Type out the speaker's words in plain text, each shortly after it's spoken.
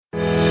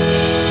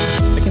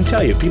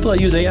tell you, people that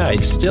use AI,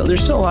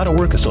 there's still a lot of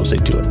work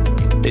associated to it.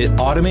 It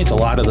automates a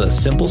lot of the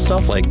simple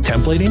stuff like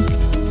templating,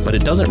 but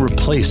it doesn't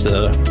replace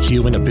the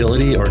human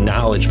ability or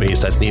knowledge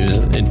base that's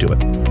needed into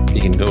it.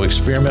 You can go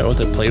experiment with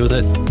it, play with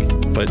it,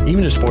 but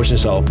even just force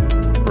yourself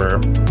for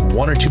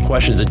 1 or 2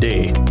 questions a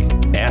day,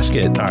 ask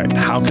it, all right,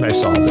 how can I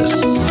solve this?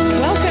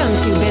 Welcome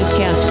to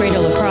BizCast Greater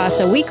La Crosse,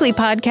 a weekly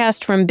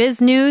podcast from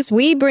Biz News.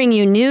 We bring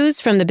you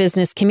news from the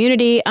business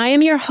community. I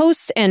am your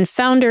host and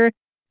founder,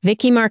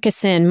 Vicky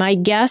Markison. My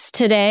guest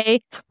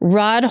today,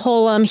 Rod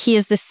Holum. He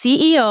is the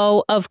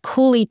CEO of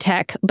Coulee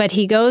Tech, but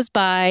he goes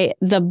by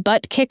the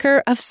butt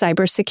kicker of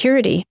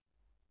cybersecurity.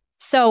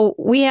 So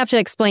we have to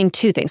explain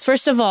 2 things.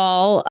 First of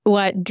all,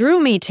 what drew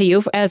me to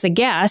you as a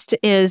guest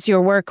is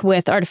your work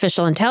with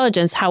artificial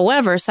intelligence.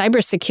 However,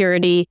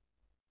 cybersecurity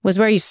was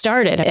where you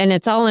started, and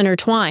it's all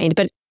intertwined.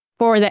 But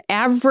for the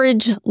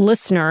average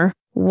listener,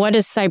 what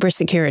is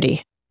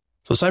cybersecurity?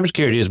 So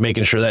cybersecurity is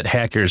making sure that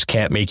hackers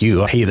can't make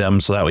you pay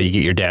them so that way you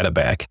get your data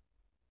back.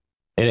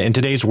 In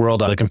today's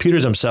world, the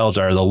computers themselves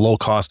are the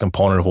low-cost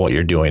component of what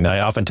you're doing.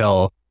 I often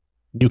tell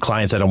new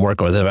clients that I'm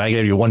working with, if I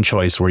give you one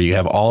choice where you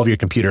have all of your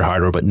computer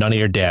hardware, but none of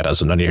your data,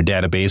 so none of your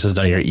databases,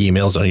 none of your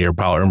emails, none of your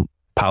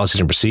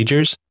policies and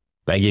procedures,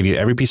 I give you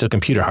every piece of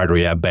computer hardware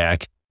you have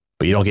back,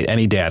 but you don't get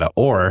any data.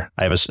 Or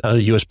I have a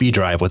USB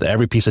drive with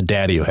every piece of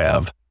data you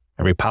have,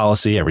 every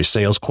policy, every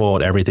sales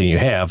quote, everything you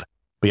have,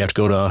 but you have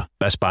to go to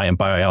Best Buy and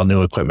buy all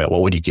new equipment.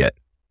 What would you get?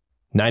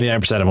 99%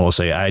 of them will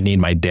say, I need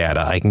my data.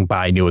 I can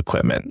buy new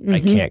equipment. I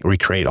can't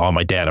recreate all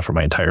my data for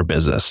my entire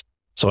business.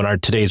 So in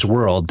today's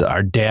world,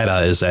 our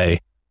data is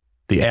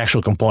the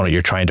actual component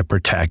you're trying to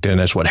protect.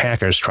 And it's what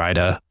hackers try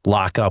to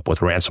lock up with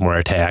ransomware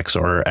attacks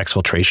or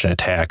exfiltration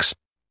attacks.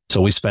 So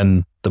we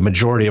spend the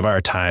majority of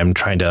our time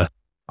trying to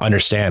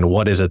understand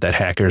what is it that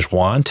hackers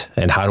want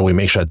and how do we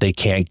make sure that they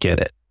can't get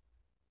it.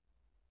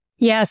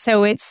 Yeah,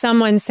 so it's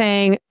someone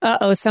saying,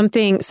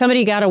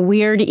 somebody got a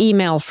weird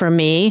email from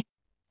me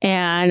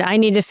and I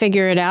need to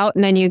figure it out.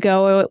 And then you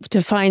go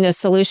to find a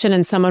solution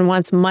and someone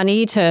wants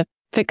money to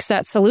fix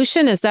that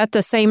solution. Is that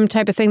the same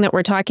type of thing that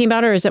we're talking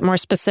about, or is it more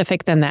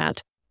specific than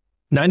that?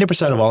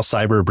 90% of all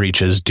cyber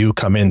breaches do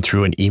come in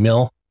through an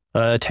email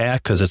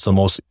attack because it's the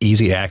most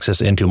easy access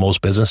into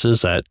most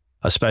businesses that,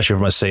 especially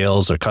from a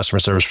sales or customer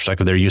service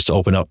perspective, they're used to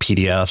open up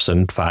PDFs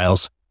and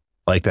files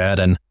like that.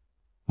 And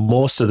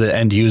most of the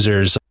end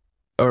users,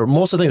 or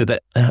most of the things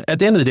that at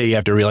the end of the day, you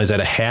have to realize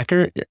that a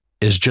hacker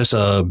is just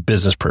a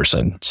business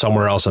person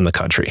somewhere else in the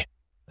country.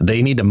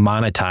 They need to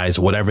monetize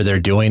whatever they're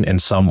doing in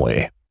some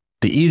way.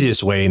 The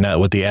easiest way, not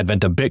with the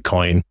advent of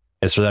Bitcoin,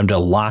 is for them to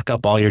lock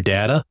up all your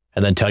data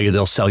and then tell you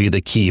they'll sell you the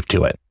key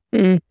to it.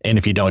 And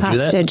if you don't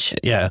Hostage. do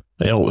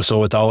that, so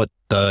without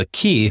the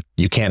key,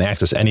 you can't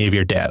access any of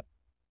your data.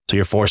 So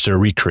you're forced to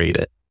recreate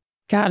it.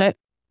 Got it.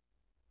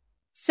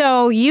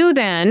 So you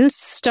then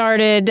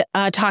started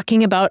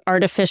talking about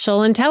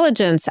artificial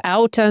intelligence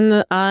out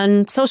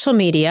on social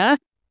media,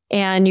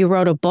 and you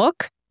wrote a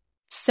book.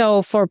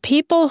 So for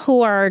people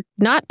who are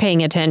not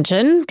paying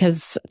attention,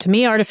 because to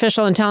me,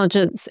 artificial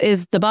intelligence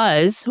is the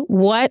buzz,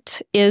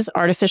 what is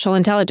artificial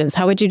intelligence?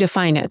 How would you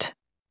define it?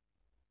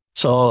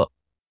 So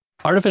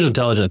artificial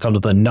intelligence comes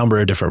with a number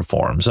of different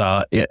forms.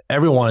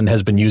 Everyone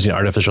has been using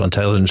artificial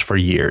intelligence for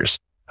years.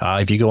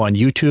 If you go on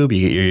YouTube,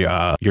 you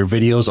get your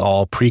videos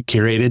all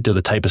pre-curated to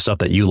the type of stuff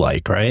that you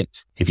like, right?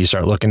 If you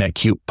start looking at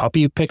cute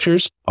puppy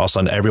pictures, all of a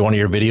sudden every one of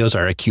your videos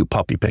are a cute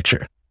puppy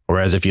picture.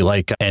 Whereas if you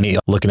like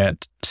looking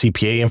at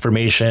CPA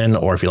information,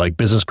 or if you like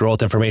business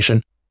growth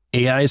information,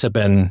 AIs have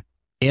been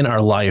in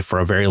our life for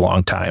a very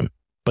long time,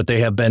 but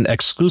they have been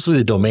exclusively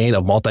the domain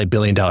of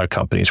multi-billion-dollar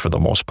companies for the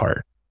most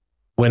part.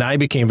 When I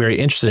became very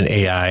interested in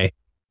AI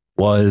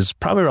was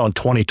probably around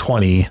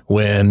 2020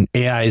 when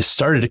AI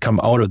started to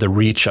come out of the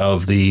reach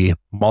of the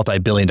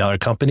multi-billion-dollar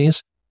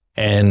companies,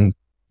 and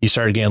you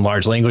started getting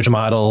large language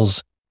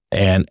models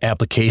and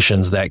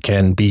applications that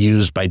can be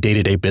used by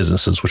day-to-day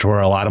businesses, which where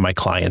a lot of my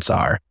clients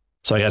are.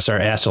 So I got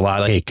started asked a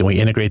lot, like, hey, can we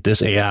integrate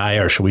this AI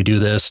or should we do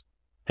this?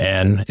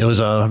 And it was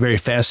a very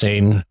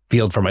fascinating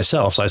field for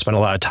myself. So I spent a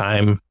lot of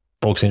time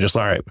focusing just,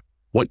 all right,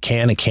 what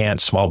can and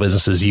can't small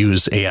businesses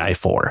use AI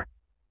for?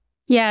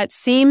 Yeah, it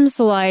seems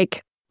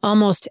like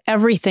almost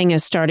everything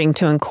is starting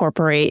to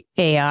incorporate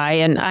AI.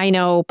 And I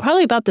know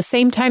probably about the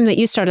same time that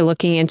you started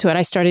looking into it,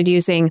 I started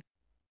using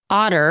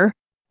Otter,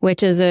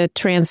 which is a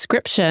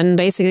transcription.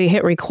 Basically, you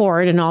hit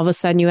record and all of a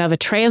sudden you have a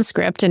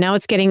transcript. And now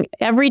it's getting,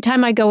 every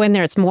time I go in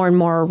there, it's more and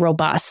more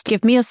robust.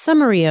 Give me a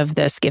summary of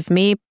this. Give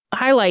me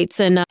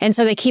highlights. And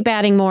so they keep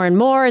adding more and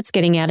more. It's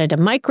getting added to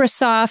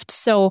Microsoft.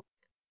 So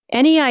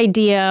any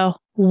idea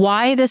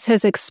why this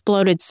has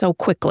exploded so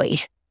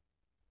quickly?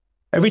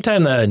 Every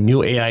time the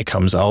new AI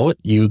comes out,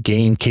 you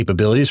gain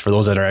capabilities for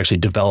those that are actually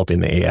developing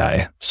the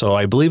AI. So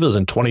I believe it was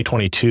in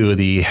 2022,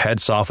 the head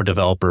software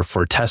developer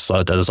for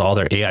Tesla that does all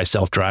their AI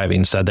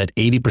self-driving said that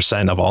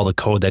 80% of all the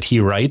code that he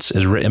writes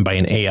is written by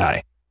an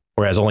AI,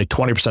 whereas only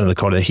 20% of the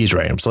code that he's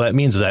writing. So that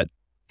means that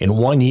in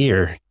 1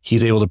 year,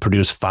 he's able to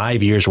produce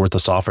 5 years worth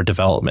of software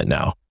development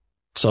now.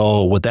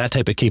 So with that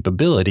type of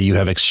capability, you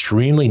have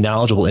extremely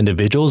knowledgeable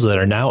individuals that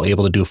are now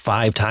able to do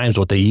 5 times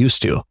what they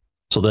used to.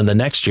 So then the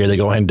next year they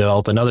go ahead and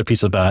develop another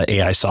piece of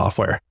AI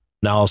software.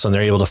 Now all of a sudden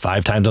they're able to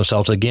 5 times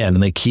themselves again,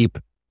 and they keep.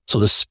 So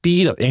the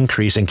speed of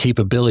increase in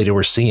capability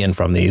we're seeing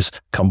from these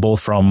come both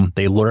from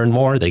they learn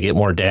more, they get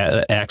more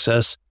data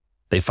access,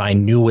 they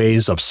find new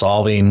ways of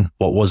solving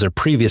what was their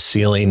previous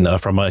ceiling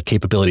from a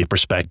capability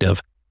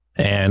perspective.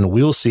 And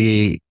we will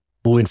see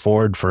moving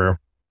forward for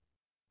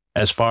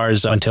as far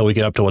as until we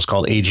get up to what's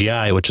called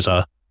AGI, which is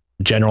a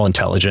general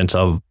intelligence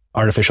of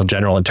artificial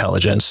general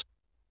intelligence,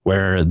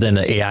 where then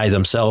the AI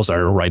themselves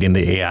are writing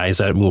the AIs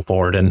that move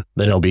forward. And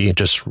then it'll be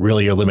just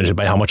really you're limited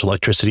by how much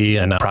electricity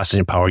and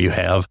processing power you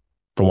have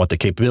from what the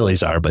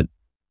capabilities are. But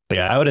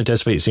yeah, I would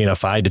anticipate seeing a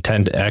 5 to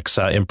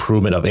 10x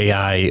improvement of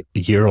AI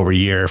year over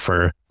year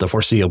for the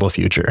foreseeable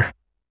future.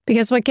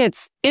 Because what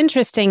gets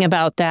interesting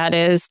about that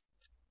is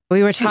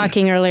we were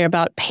talking earlier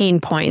about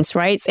pain points,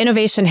 right?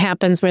 Innovation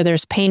happens where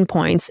there's pain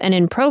points. And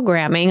in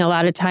programming, a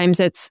lot of times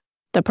it's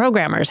the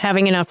programmers,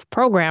 having enough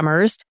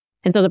programmers.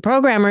 And so the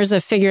programmers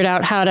have figured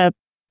out how to,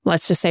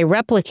 let's just say,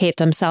 replicate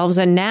themselves.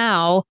 And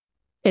now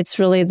it's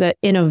really the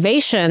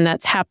innovation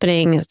that's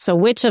happening. So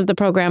which of the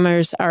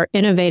programmers are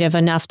innovative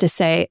enough to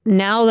say,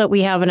 now that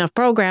we have enough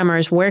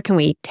programmers, where can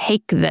we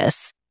take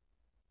this?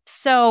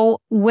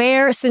 So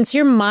since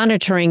you're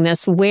monitoring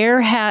this,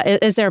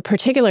 is there a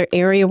particular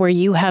area where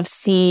you have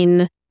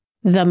seen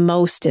the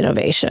most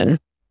innovation?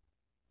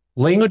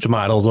 Language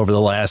models over the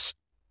last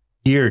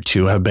year or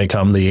two have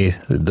become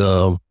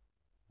the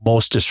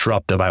most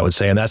disruptive, I would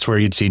say. And that's where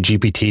you'd see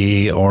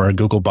GPT or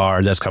Google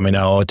Bard that's coming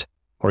out,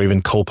 or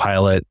even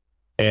Copilot.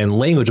 And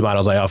language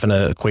models I often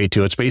equate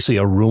to, it's basically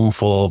a room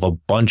full of a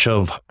bunch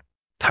of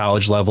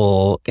college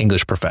level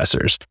English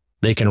professors.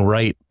 They can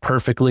write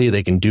perfectly.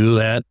 They can do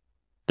that.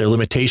 Their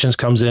limitations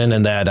comes in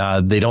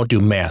that they don't do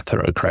math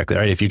correctly,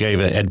 right? If you gave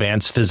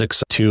advanced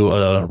physics to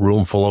a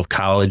room full of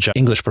college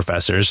English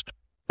professors,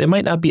 they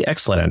might not be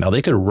excellent at it. Now,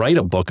 they could write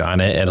a book on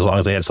it, and as long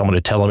as they had someone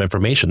to tell them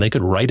information, they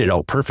could write it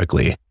out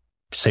perfectly.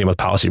 Same with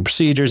policy and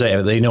procedures.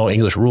 They know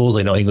English rules,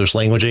 they know English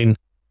languaging,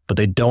 but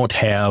they don't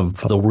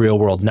have the real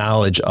world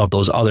knowledge of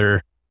those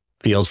other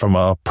fields from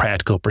a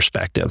practical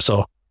perspective.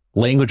 So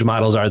language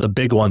models are the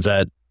big ones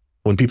that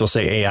when people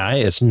say AI,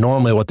 it's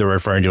normally what they're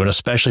referring to, and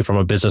especially from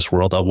a business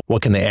world of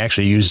what can they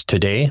actually use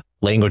today.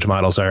 Language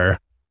models are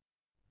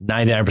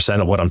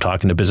 99% of what I'm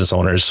talking to business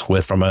owners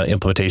with from an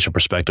implementation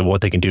perspective,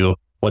 what they can do,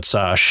 what's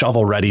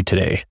shovel ready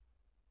today.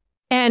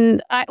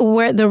 And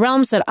where the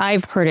realms that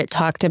I've heard it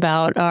talked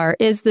about are,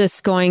 is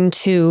this going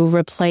to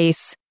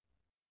replace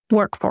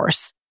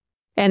workforce?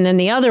 And then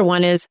the other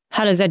one is,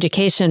 how does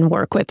education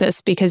work with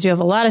this? Because you have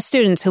a lot of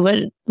students who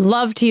would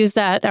love to use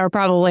that or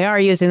probably are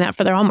using that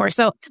for their homework.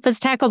 So let's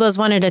tackle those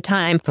one at a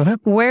time. Okay.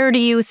 Where do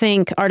you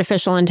think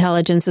artificial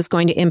intelligence is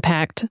going to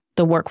impact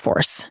the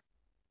workforce?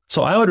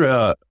 So I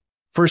would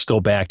first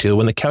go back to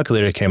when the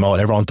calculator came out,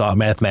 everyone thought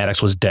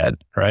mathematics was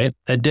dead, right?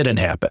 That didn't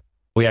happen.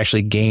 We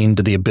actually gained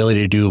the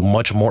ability to do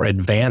much more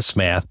advanced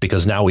math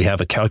because now we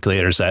have a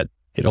calculators that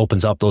it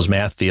opens up those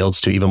math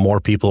fields to even more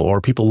people,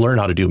 or people learn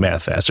how to do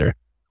math faster.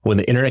 When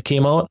the internet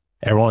came out,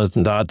 everyone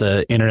thought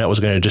the internet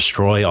was going to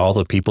destroy all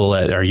the people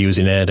that are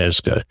using it,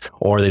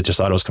 or they just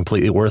thought it was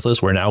completely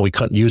worthless, where now we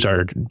couldn't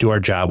do our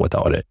job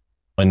without it.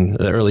 In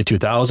the early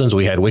 2000s,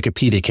 we had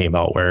Wikipedia came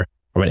out, where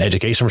from an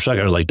education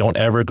perspective, I was like, don't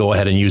ever go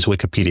ahead and use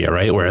Wikipedia,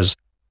 right? Whereas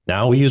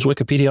now we use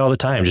Wikipedia all the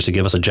time just to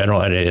give us a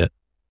general idea.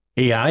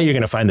 AI, you're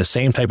going to find the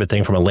same type of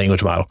thing from a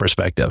language model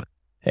perspective.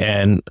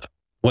 And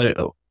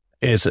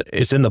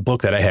it's in the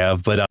book that I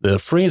have, but the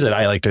phrase that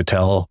I like to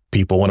tell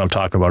people when I'm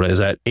talking about it is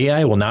that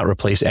AI will not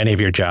replace any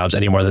of your jobs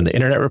any more than the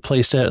internet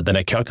replaced it, than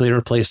a calculator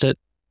replaced it.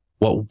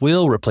 What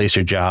will replace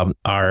your job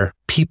are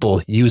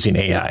people using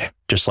AI,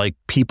 just like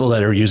people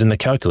that are using the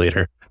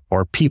calculator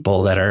or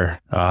people that are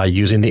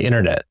using the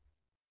internet.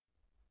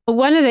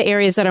 One of the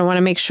areas that I want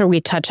to make sure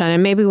we touch on,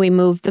 and maybe we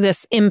move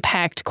this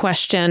impact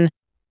question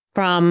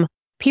from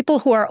people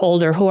who are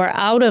older, who are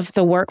out of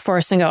the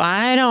workforce and go,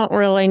 I don't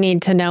really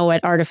need to know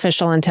what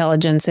artificial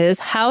intelligence is.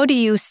 How do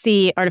you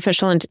see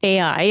artificial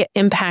AI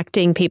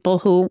impacting people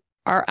who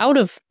are out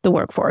of the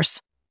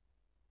workforce?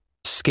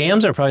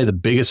 Scams are probably the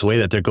biggest way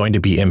that they're going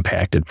to be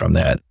impacted from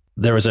that.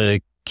 There was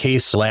a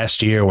case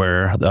last year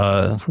where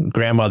the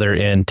grandmother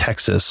in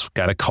Texas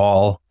got a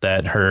call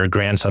that her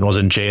grandson was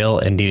in jail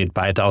and needed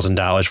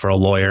 $5,000 for a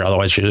lawyer.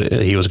 Otherwise,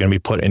 he was going to be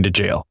put into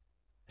jail.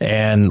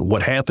 And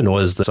what happened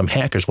was that some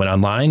hackers went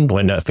online,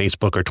 when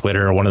Facebook or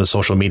Twitter or one of the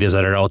social medias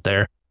that are out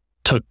there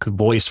took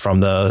voice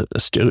from the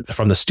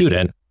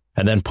student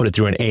and then put it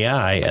through an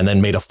AI and then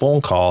made a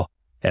phone call.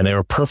 And they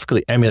were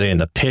perfectly emulating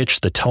the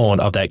pitch, the tone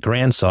of that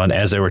grandson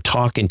as they were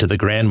talking to the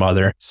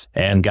grandmother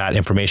and got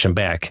information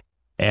back.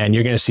 And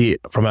you're going to see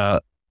from a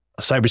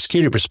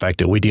cybersecurity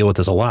perspective, we deal with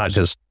this a lot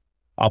because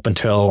up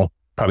until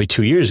probably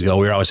 2 years ago,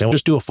 we were always saying, well,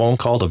 just do a phone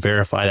call to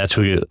verify that's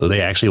who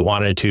they actually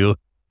wanted to.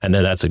 And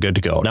then that's a good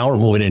to go. Now we're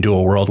moving into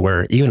a world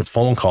where even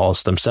phone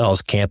calls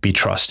themselves can't be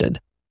trusted.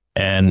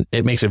 And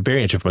it makes it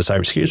very interesting from a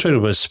cybersecurity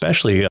perspective, but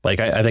especially like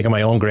I think of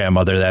my own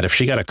grandmother, that if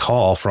she got a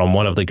call from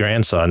one of the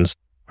grandsons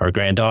or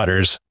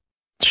granddaughters,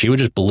 she would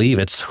just believe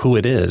it's who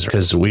it is,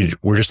 because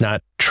we're just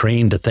not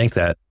trained to think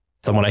that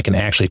someone I can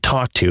actually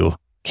talk to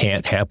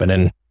can't happen.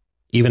 And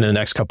even in the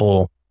next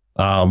couple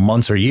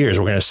months or years,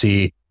 we're going to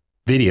see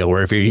video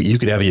where if you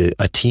could have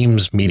a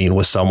Teams meeting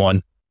with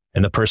someone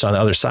and the person on the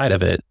other side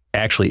of it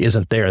actually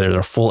isn't there.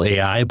 They're full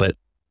AI, but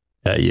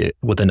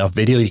with enough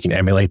video, you can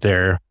emulate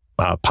their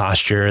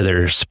posture,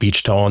 their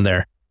speech tone,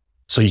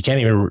 so you can't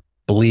even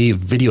believe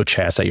video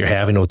chats that you're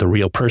having with the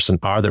real person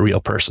are the real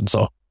person.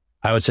 So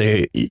I would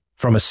say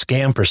from a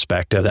scam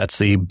perspective, that's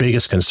the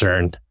biggest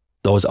concern.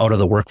 Those out of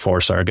the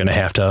workforce are going to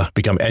have to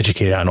become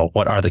educated on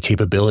what are the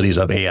capabilities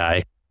of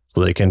AI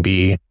so they can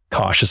be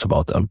cautious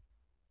about them.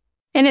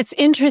 And it's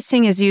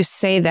interesting as you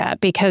say that,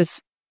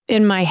 because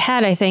in my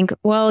head, I think,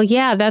 well,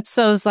 yeah, that's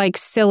those like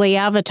silly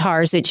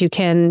avatars that you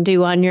can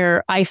do on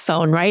your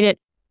iPhone, right?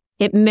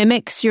 It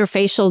mimics your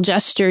facial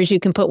gestures. You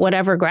can put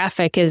whatever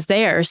graphic is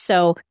there.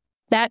 So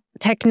that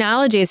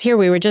technology is here.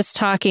 We were just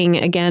talking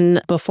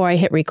again before I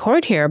hit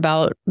record here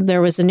about,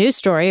 there was a news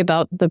story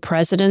about the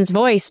president's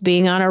voice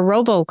being on a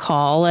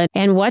robocall.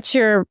 And what's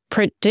your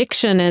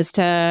prediction as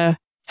to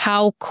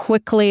how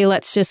quickly,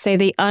 let's just say,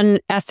 the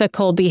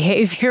unethical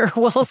behavior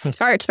will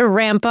start to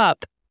ramp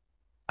up?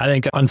 I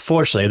think,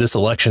 unfortunately, this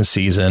election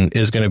season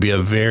is going to be you're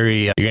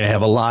going to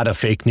have a lot of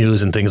fake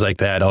news and things like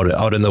that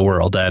out in the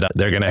world, that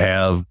they're going to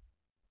have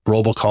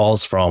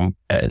robocalls from,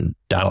 and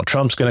Donald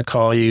Trump's going to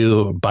call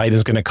you,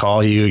 Biden's going to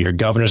call you, your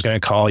governor's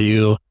going to call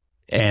you.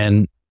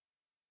 And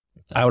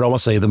I would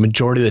almost say the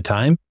majority of the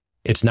time,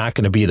 it's not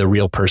going to be the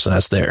real person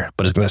that's there,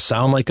 but it's going to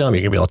sound like them.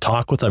 You're going to be able to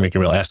talk with them. You're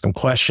going to be able to ask them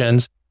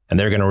questions, and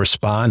they're going to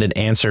respond and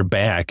answer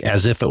back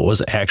as if it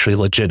was actually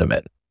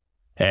legitimate.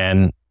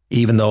 And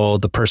even though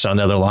the person on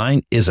the other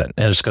line isn't,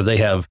 and it's because they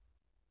have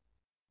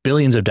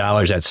billions of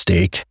dollars at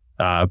stake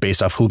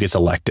based off who gets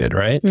elected,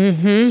 right?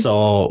 Mm-hmm.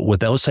 So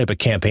with those type of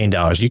campaign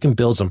dollars, you can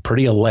build some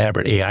pretty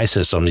elaborate AI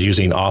systems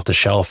using off the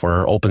shelf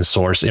or open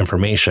source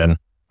information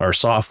or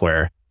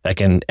software that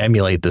can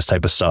emulate this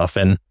type of stuff.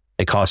 And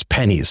it costs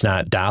pennies,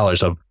 not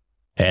dollars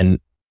and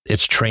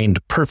it's trained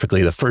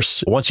perfectly.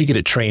 Once you get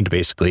it trained,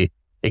 basically,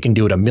 it can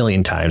do it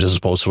 1,000,000 times, as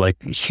opposed to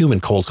like human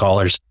cold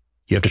callers.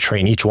 You have to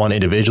train each one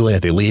individually.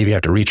 If they leave, you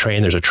have to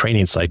retrain. There's a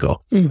training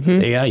cycle.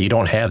 Mm-hmm. AI, you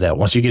don't have that.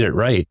 Once you get it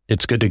right,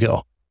 it's good to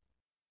go.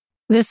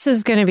 This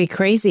is going to be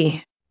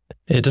crazy.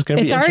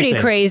 It's already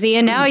crazy.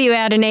 And now you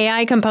add an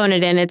AI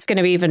component in, it's going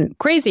to be even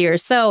crazier.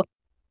 So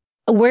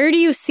where do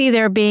you see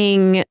there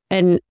being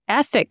an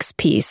ethics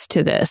piece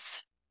to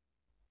this?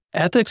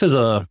 Ethics is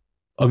a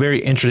very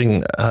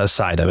interesting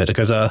side of it,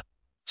 because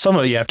some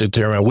of it you have to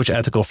determine which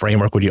ethical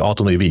framework would you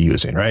ultimately be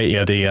using, right? You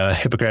have the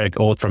Hippocratic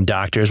Oath from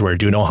doctors where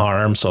do no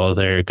harm, so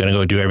they're going to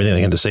go do everything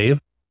they can to save.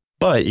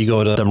 But you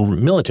go to the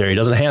military,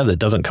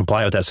 doesn't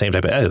comply with that same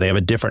type of ethic. They have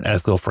a different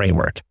ethical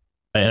framework.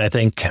 And I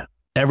think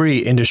every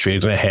industry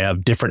is going to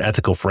have different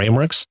ethical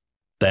frameworks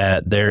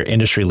that their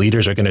industry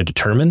leaders are going to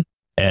determine.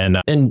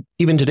 And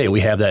even today,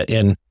 we have that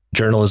in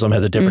journalism,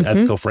 has a different Mm-hmm.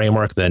 ethical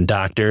framework than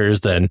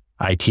doctors, than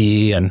IT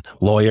and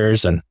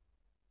lawyers. And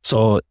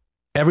so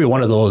every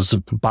one of those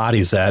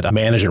bodies that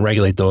manage and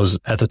regulate those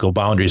ethical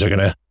boundaries are going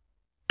to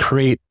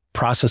create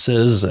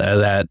processes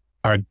that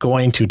are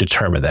going to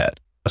determine that.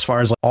 As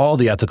far as all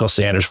the ethical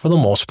standards, for the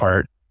most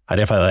part,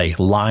 identify like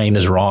lying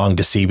is wrong,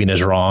 deceiving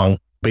is wrong,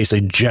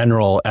 basically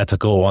general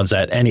ethical ones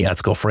that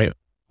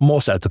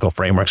most ethical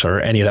frameworks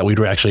or any that we'd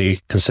actually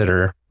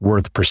consider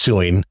worth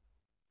pursuing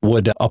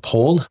would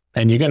uphold.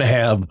 And you're going to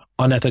have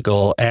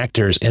unethical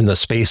actors in the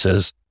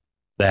spaces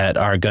that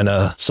are going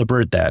to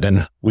subvert that.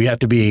 And we have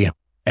to be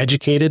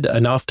educated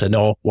enough to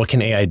know what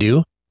can AI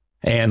do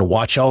and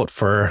watch out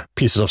for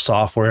pieces of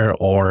software,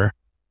 or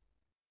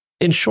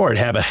in short,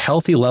 have a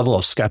healthy level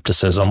of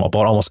skepticism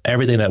about almost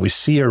everything that we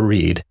see or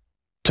read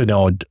to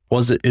know,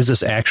 is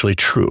this actually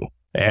true?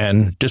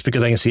 And just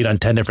because I can see it on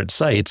 10 different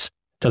sites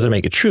doesn't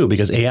make it true,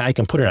 because AI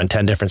can put it on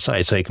 10 different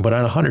sites. So you can put it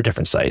on 100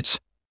 different sites.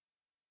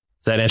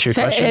 Does that answer your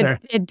question?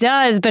 It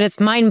does, but it's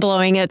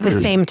mind-blowing at the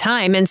same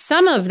time. And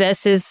some of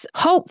this is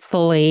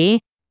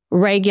hopefully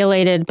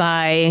regulated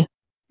by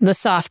the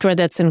software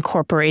that's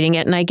incorporating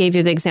it. And I gave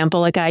you the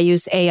example, like I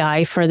use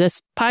AI for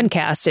this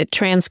podcast. It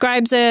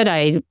transcribes it.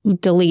 I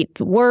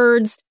delete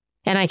words,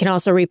 and I can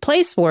also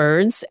replace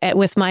words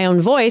with my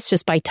own voice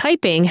just by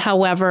typing.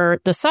 However,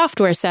 the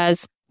software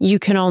says you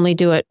can only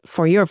do it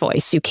for your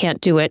voice. You can't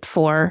do it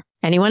for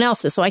anyone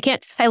else's. So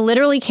I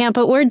literally can't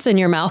put words in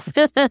your mouth.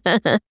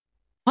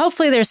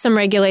 Hopefully there's some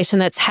regulation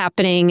that's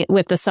happening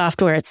with the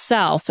software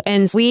itself.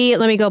 And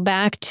let me go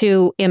back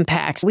to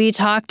impact. We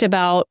talked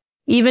about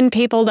even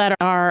people that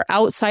are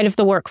outside of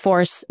the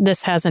workforce,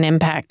 this has an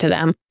impact to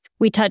them.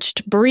 We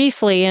touched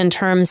briefly in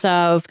terms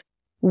of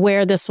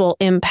where this will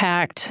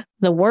impact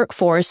the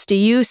workforce. Do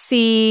you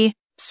see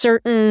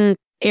certain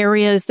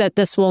areas that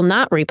this will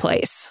not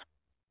replace?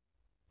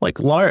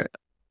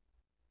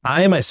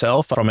 I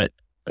myself, from an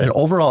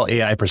overall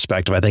AI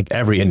perspective, I think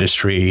every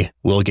industry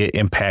will get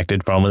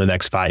impacted from in the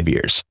next 5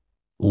 years.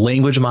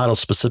 language models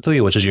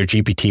specifically, which is your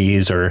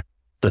GPTs or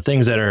the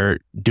things that are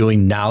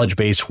doing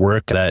knowledge-based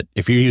work that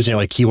if you're using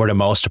like keyboard and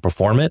mouse to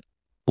perform it,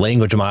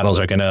 language models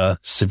are going to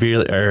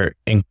severely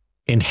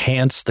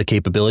enhance the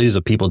capabilities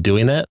of people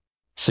doing that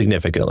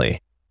significantly.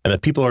 And the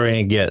people who are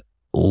going to get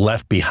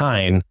left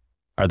behind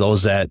are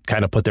those that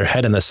kind of put their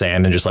head in the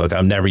sand and just like,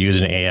 I'm never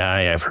using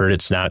AI. I've heard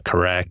it's not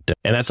correct.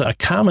 And that's a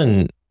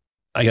common,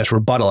 I guess,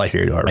 rebuttal I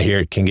hear. I hear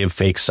it can give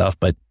fake stuff,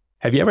 but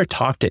have you ever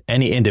talked to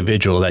any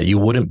individual that you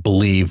wouldn't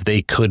believe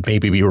they could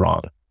maybe be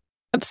wrong?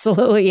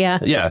 Absolutely, yeah.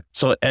 Yeah.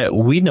 So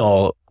we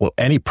know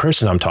any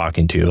person I'm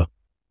talking to,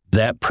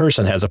 that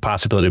person has a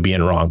possibility of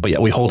being wrong. But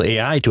yet we hold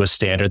AI to a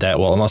standard that,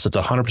 well, unless it's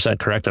 100%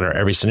 correct under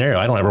every scenario,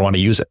 I don't ever want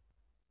to use it.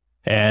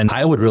 And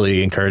I would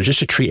really encourage just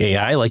to treat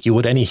AI like you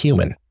would any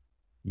human.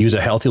 Use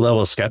a healthy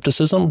level of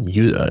skepticism.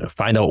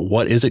 Find out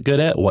what is it good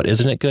at, what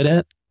isn't it good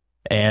at,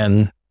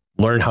 and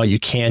learn how you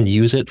can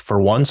use it for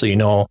one, so you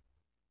know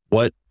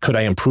what could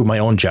I improve my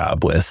own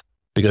job with,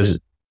 because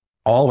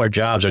all of our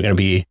jobs are going to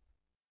be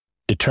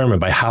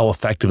determined by how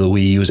effectively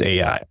we use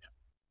AI.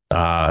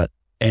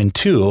 And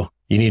two,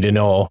 you need to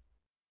know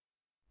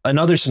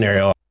another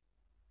scenario,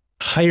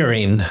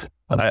 hiring.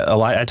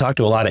 I talk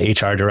to a lot of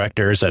HR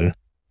directors, and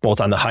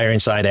both on the hiring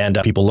side and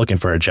people looking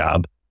for a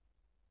job.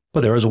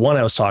 But there was one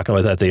I was talking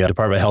with at the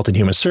Department of Health and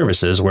Human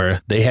Services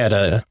where they had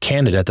a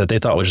candidate that they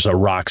thought was just a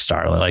rock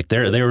star. Like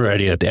they were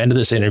ready at the end of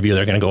this interview,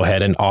 they're going to go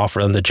ahead and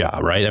offer them the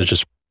job, right? It was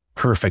just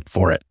perfect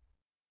for it.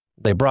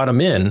 They brought him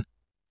in,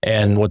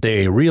 and what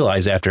they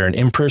realized after an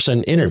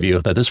in-person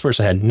interview that this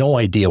person had no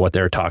idea what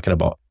they were talking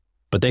about.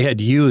 But they had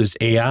used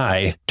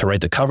AI to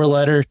write the cover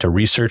letter, to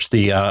research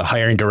the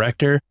hiring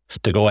director,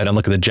 to go ahead and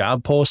look at the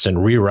job post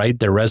and rewrite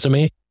their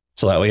resume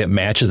so that way it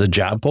matches the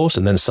job post,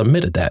 and then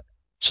submitted that.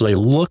 So they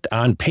looked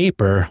on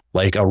paper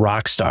like a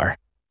rock star.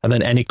 And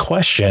then any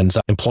questions,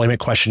 employment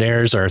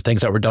questionnaires or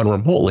things that were done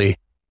remotely,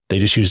 they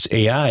just used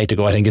AI to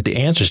go ahead and get the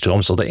answers to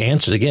them. So the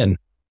answers, again,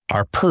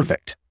 are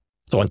perfect.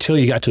 So until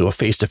you got to a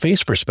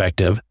face-to-face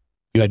perspective,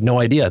 you had no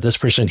idea. This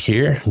person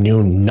here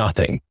knew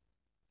nothing.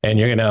 And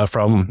you're going to,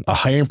 from a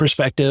hiring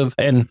perspective,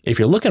 and if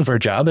you're looking for a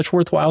job, it's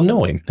worthwhile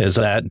knowing is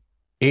that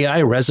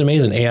AI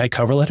resumes and AI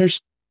cover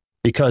letters,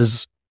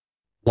 because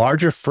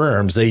larger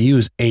firms, they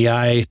use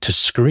AI to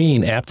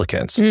screen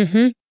applicants.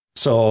 Mm-hmm.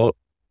 So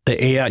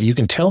the AI, you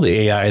can tell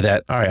the AI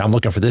that, all right, I'm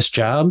looking for this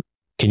job.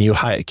 Can you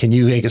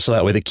make it so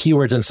that way the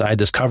keywords inside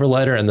this cover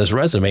letter and this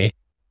resume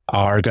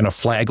are going to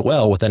flag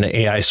well within an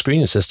AI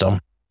screening system,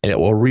 and it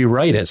will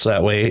rewrite it so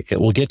that way it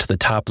will get to the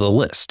top of the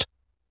list.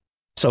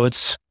 So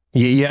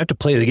you have to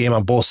play the game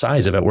on both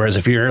sides of it. Whereas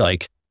if you're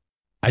like,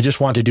 I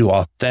just want to do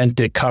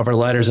authentic cover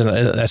letters, and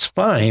that's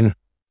fine,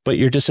 but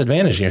you're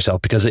disadvantaging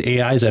yourself because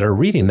the AIs that are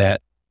reading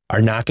that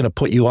are not going to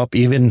put you up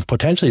even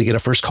potentially to get a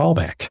first call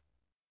back.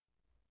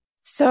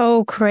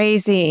 So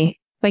crazy.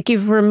 Like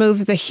you've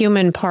removed the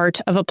human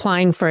part of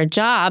applying for a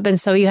job. And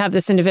so you have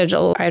this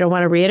individual, I don't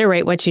want to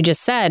reiterate what you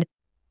just said,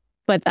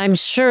 but I'm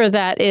sure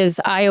that is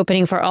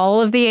eye-opening for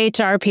all of the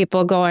HR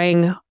people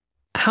going,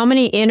 how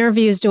many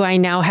interviews do I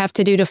now have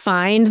to do to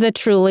find the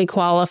truly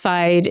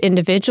qualified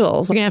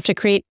individuals? We're going to have to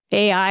create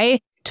AI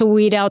to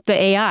weed out the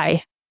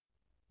AI.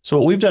 So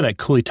what we've done at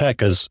Coulee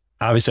Tech is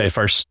obviously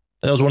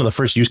that was one of the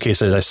first use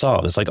cases I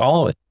saw. It's like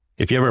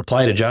if you ever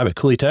apply to a job at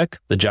Coulee Tech,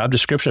 the job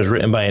description is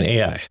written by an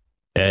AI,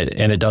 and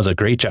it does a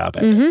great job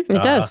at it.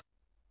 It does.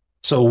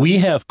 So we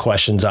have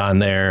questions on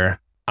there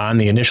on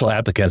the initial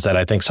applicants that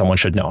I think someone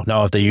should know.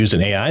 Now, if they use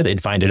an AI,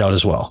 they'd find it out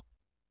as well.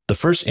 The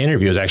first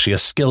interview is actually a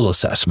skills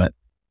assessment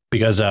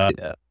because,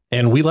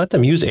 and we let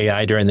them use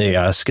AI during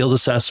the skills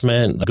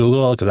assessment,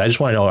 Google, because I just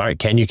want to know, all right,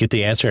 can you get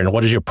the answer, and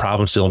what is your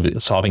problem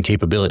solving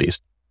capabilities?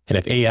 And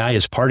if AI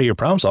is part of your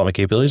problem solving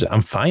capabilities,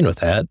 I'm fine with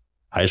that.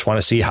 I just want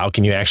to see how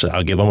can you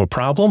I'll give them a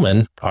problem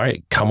and all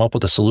right, come up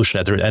with a solution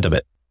at the end of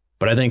it.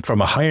 But I think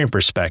from a hiring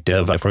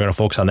perspective, if we're going to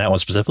focus on that one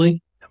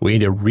specifically, we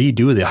need to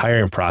redo the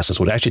hiring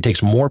process, which actually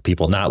takes more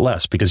people, not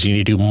less, because you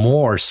need to do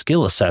more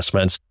skill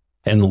assessments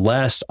and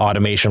less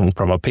automation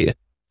from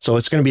so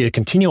it's going to be a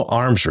continual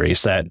arms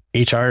race that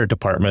HR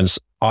departments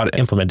ought to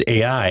implement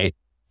AI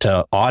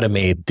to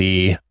automate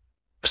the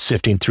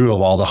sifting through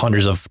of all the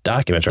hundreds of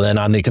documents. And then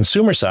on the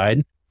consumer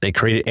side, they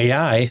created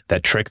AI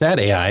that tricked that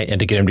AI and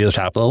to get them to the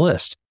top of the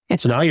list. And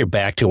so now you're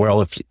back to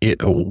what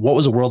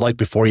was the world like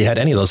before you had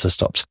any of those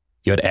systems?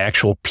 You had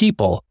actual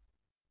people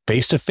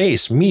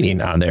face-to-face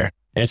meeting on there.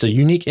 And it's a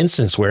unique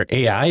instance where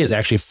AI is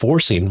actually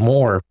forcing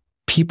more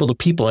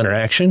people-to-people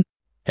interaction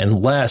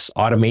and less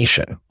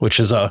automation, which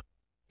is a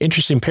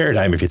interesting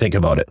paradigm if you think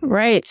about it.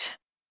 Right.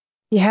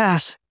 Yeah.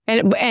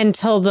 And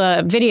until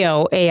the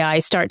video AI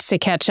starts to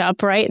catch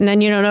up, right? And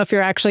then you don't know if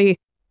you're actually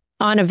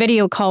on a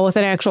video call with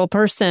an actual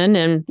person.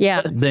 And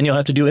yeah. Then you'll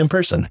have to do in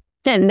person.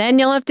 And then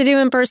you'll have to do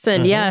in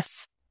person. Mm-hmm.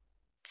 Yes.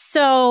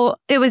 So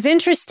it was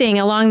interesting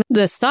along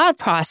this thought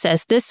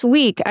process. This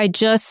week, I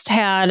just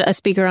had a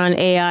speaker on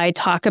AI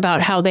talk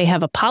about how they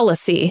have a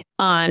policy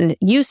on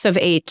use of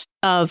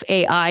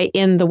AI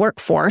in the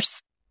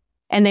workforce.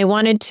 And they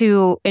wanted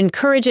to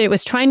encourage it. It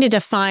was trying to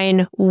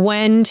define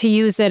when to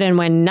use it and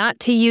when not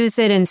to use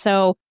it. And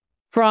so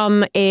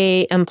from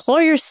a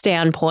employer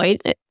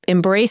standpoint,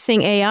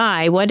 embracing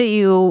AI, what do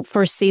you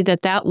foresee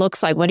that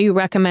looks like? What do you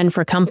recommend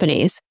for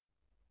companies?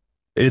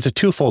 It's a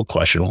twofold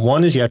question.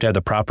 One is you have to have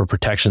the proper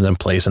protections in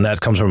place, and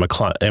that comes from an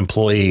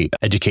employee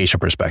education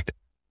perspective.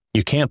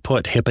 You can't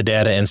put HIPAA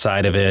data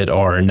inside of it,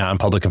 or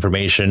non-public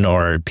information,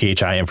 or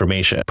PHI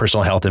information,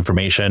 personal health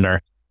information,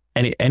 or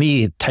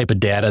any type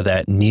of data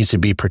that needs to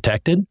be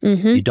protected.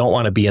 You don't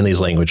want to be in these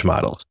language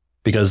models,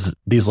 because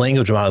these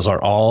language models are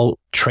all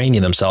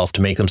training themselves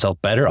to make themselves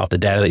better off the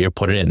data that you're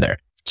putting in there.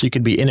 So you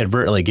could be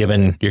inadvertently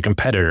giving your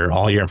competitor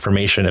all your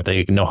information if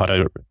they know how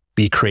to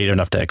be creative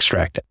enough to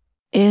extract it.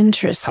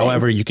 Interesting.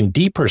 However, you can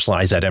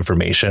depersonalize that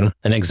information.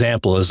 An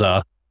example is,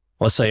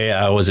 let's say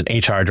I was an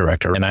HR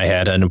director and I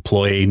had an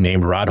employee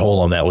named Rod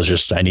Holum that was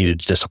just, I needed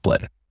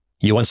discipline.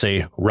 You wouldn't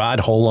say, Rod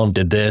Holum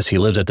did this, he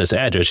lives at this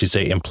address. You'd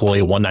say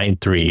employee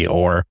 193,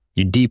 or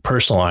you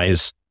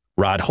depersonalize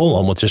Rod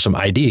Holum with just some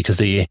ID, because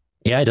the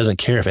AI doesn't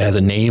care if it has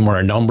a name or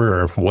a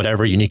number or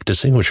whatever unique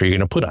distinguisher you're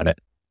going to put on it.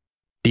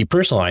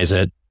 Depersonalize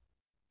it.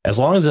 As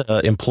long as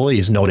the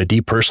employees know to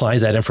depersonalize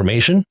that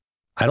information,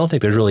 I don't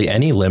think there's really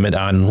any limit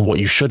on what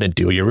you shouldn't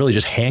do. You're really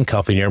just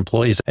handcuffing your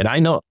employees. And I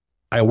know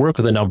I work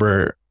with a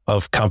number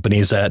of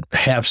companies that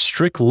have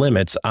strict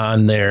limits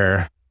on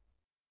their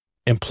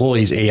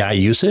employees' AI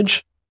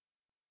usage.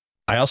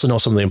 I also know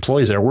some of the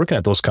employees that are working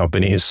at those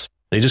companies,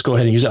 they just go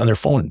ahead and use it on their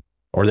phone,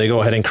 or they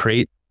go ahead and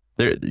create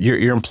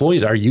your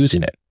employees are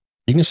using it.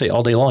 You can say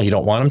all day long you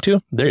don't want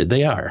them to.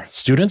 They are.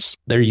 Students,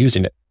 they're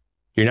using it.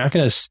 You're not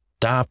going to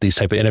stop these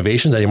type of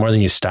innovations any more than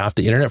you stop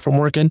the internet from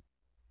working,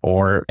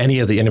 or any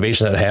of the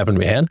innovations that happen to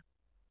man.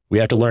 We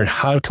have to learn,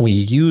 how can we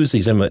use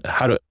these,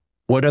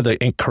 what are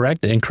the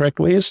correct and incorrect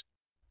ways,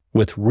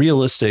 with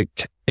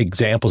realistic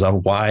examples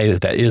on why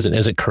that is and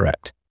isn't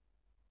correct.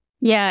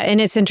 Yeah.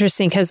 And it's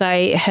interesting because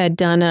I had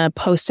done a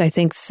post, I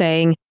think,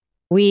 saying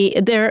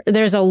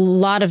there's a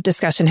lot of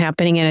discussion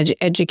happening in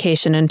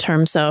education in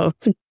terms of,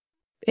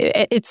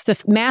 it's the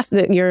math,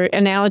 that your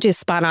analogy is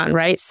spot on,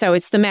 right? So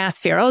it's the math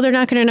fear. Oh, they're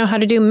not going to know how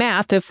to do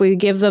math if we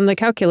give them the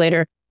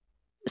calculator.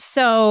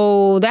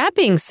 So that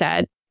being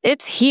said,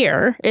 it's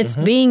here, it's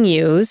being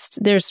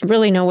used. There's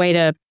really no way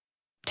to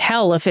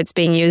tell if it's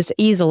being used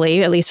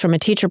easily, at least from a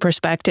teacher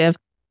perspective.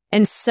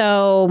 And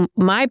so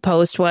my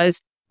post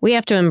was, we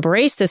have to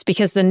embrace this,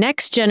 because the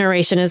next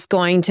generation is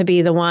going to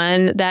be the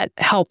one that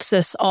helps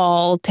us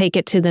all take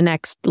it to the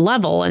next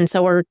level. And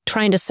so we're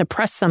trying to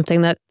suppress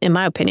something that, in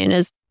my opinion,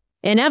 is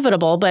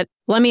inevitable. But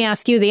let me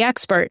ask you, the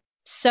expert.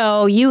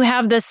 So you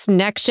have this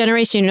next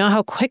generation, you know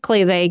how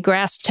quickly they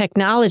grasp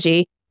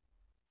technology.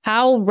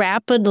 How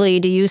rapidly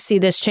do you see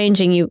this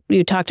changing?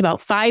 You talked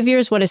about 5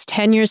 years. What does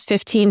 10 years,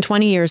 15,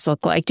 20 years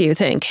look like, do you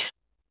think?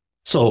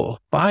 So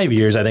 5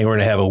 years, I think we're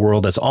going to have a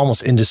world that's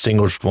almost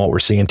indistinguishable from what we're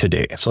seeing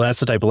today. So that's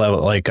the type of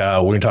level, like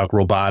we're going to talk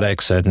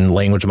robotics and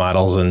language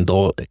models and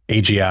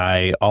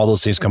AGI, all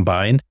those things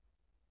combined.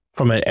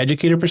 From an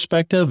educator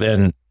perspective,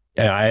 and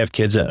I have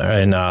kids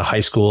in high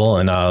school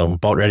and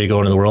about ready to go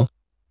into the world.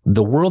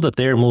 The world that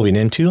they're moving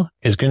into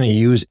is going to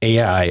use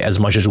AI as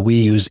much as we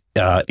use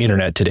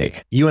internet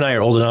today. You and I are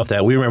old enough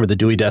that we remember the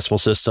Dewey Decimal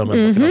System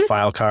and looking at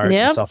file cards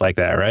and stuff like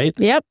that, right?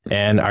 Yep.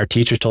 And our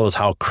teachers told us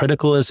how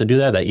critical it is to do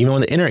that even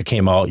when the internet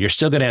came out, you're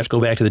still going to have to go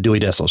back to the Dewey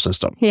Decimal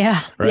System.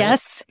 Yeah. Right?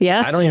 Yes.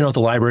 I don't even know if the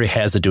library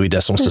has the Dewey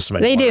Decimal System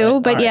anymore. They do,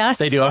 right? but right. yes.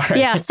 They do. All right.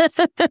 Yeah.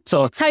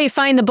 So it's how you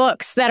find the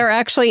books that are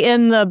actually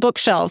in the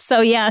bookshelf.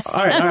 So yes.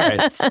 All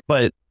right.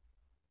 But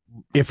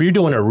if you're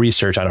doing a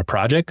research on a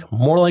project,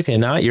 more likely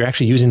than not, you're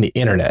actually using the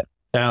internet.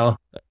 Now,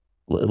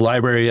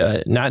 library,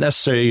 not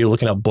necessarily you're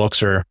looking up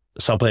books or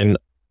something.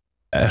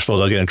 I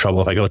suppose I'll get in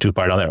trouble if I go too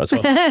far down there.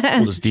 So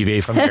we'll just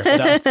deviate from there.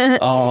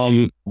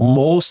 But,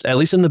 most, at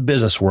least in the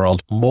business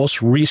world,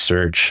 most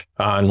research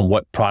on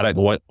what product,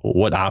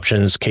 what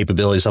options,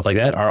 capabilities, stuff like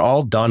that, are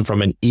all done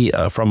from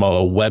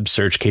a web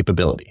search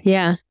capability.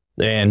 Yeah.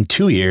 In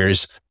 2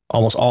 years,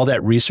 almost all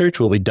that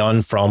research will be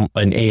done from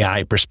an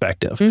AI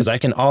perspective. Because I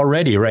can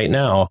already right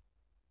now.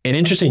 An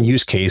interesting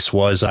use case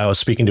was I was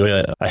speaking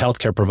to a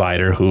healthcare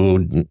provider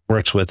who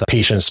works with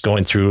patients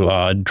going through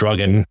drug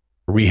and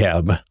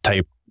rehab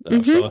type.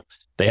 So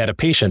they had a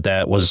patient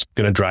that was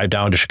going to drive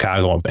down to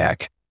Chicago and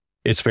back.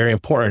 It's very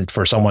important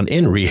for someone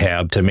in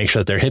rehab to make sure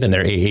that they're hitting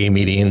their AA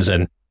meetings.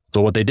 And so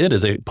what they did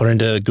is they put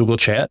into Google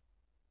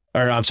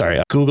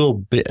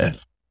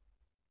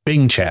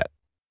Bing Chat.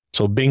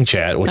 So Bing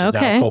Chat, which is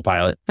now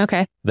Copilot,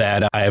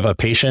 that I have a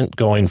patient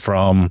going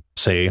from,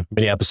 say,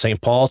 Minneapolis,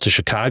 St. Paul to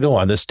Chicago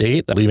on this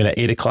date, leaving at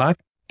 8:00.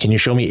 Can you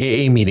show me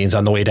AA meetings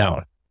on the way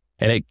down?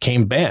 And it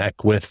came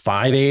back with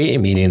 5 AA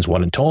meetings,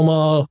 1 in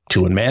Toma,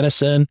 2 in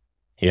Madison,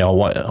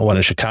 one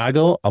in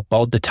Chicago,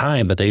 about the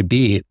time that they'd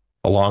be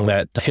along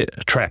that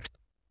track,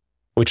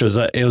 which was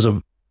I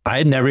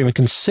had never even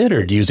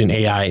considered using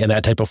AI in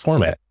that type of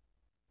format.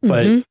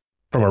 But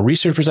from a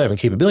research perspective and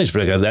capabilities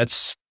perspective,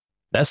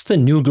 that's the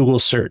new Google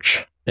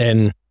search.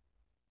 And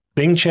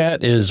Bing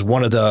Chat is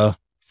one of the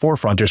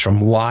forefronters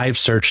from live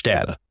search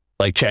data.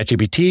 Like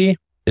ChatGPT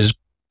is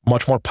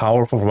much more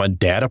powerful from a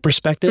data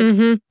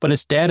perspective, but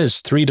its data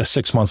is 3 to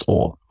 6 months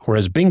old.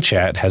 Whereas Bing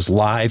Chat has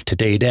live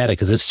today data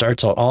because it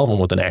starts out all of them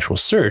with an actual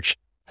search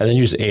and then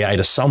uses AI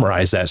to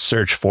summarize that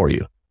search for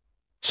you.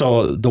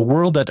 So the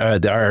world that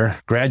our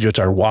graduates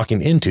are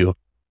walking into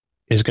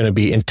is going to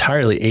be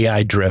entirely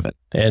AI driven.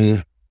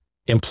 And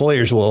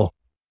employers will,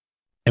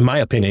 in my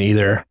opinion,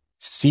 either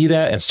see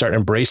that and start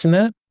embracing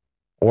that,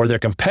 or their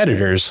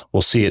competitors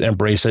will see it,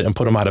 embrace it, and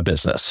put them out of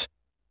business.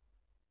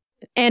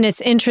 And it's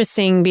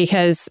interesting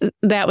because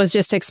that was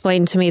just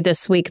explained to me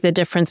this week, the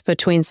difference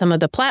between some of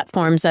the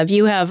platforms of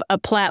you have a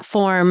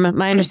platform,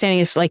 my understanding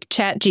is like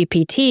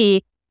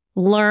ChatGPT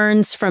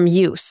learns from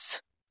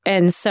use.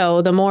 And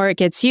so the more it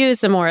gets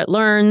used, the more it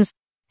learns.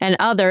 And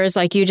others,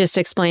 like you just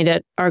explained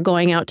it, are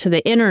going out to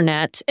the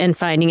internet and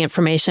finding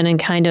information and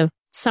kind of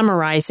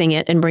summarizing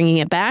it and bringing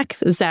it back.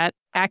 Is that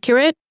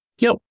accurate?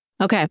 Yep.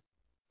 Okay.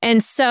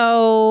 And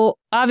so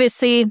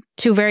obviously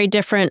 2 very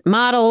different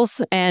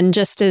models. And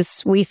just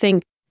as we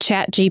think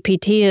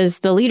ChatGPT is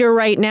the leader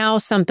right now,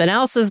 something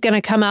else is going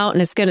to come out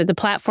and the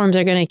platforms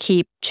are going to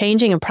keep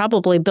changing and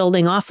probably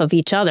building off of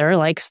each other,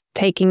 like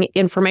taking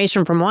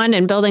information from one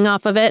and building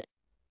off of it.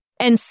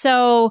 And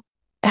so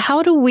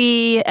how do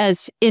we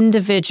as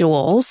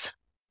individuals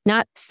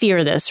not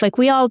fear this? Like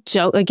we all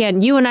joke,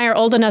 again, you and I are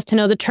old enough to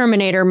know the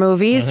Terminator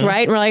movies,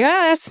 right? And we're like,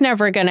 that's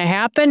never going to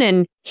happen.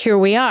 And here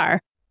we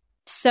are.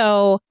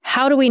 So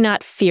how do we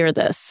not fear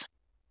this?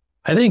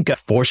 I think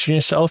forcing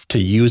yourself to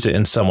use it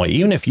in some way,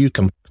 even if you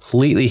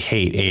completely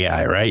hate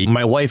AI, right?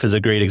 My wife is a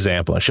great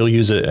example. She'll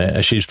use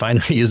it. She's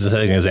finally used this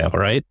as an example,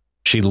 right?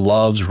 She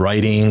loves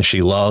writing.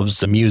 She loves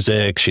the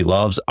music. She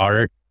loves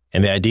art.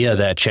 And the idea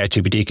that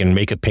ChatGPT can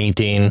make a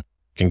painting,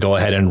 can go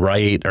ahead and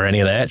write or any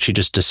of that, she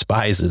just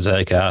despises.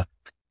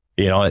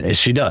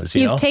 She does.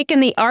 You've taken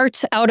the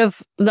art out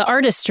of the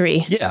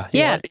artistry.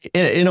 Yeah.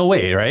 In a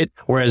way, right?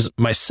 Whereas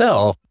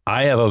myself,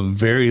 I have a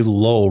very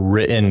low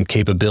written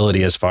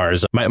capability as far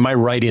as my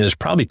writing is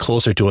probably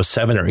closer to a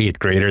 7th or 8th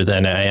grader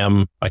than I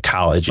am a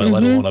college,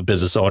 let alone a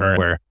business owner,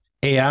 where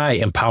AI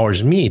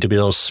empowers me to be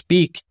able to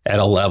speak at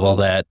a level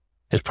that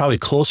is probably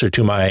closer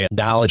to my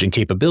knowledge and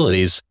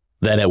capabilities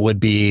than it would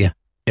be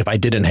if I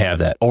didn't have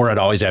that, or I'd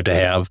always have to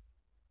have.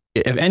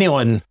 If any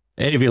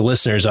of your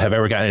listeners have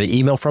ever gotten an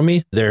email from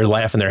me, they're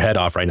laughing their head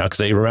off right now because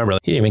they remember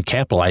he didn't even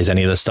capitalize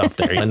any of the stuff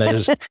there. And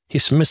he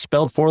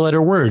misspelled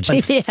 4-letter words.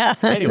 Yeah.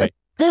 Anyway,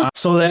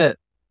 so that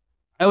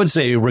I would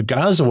say,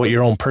 regardless of what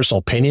your own personal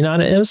opinion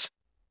on it is,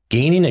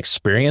 gaining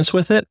experience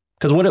with it,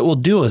 because what it will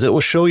do is it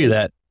will show you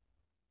that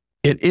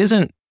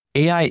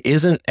AI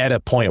isn't at a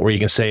point where you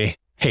can say,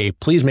 hey,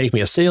 please make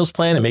me a sales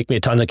plan and make me a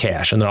ton of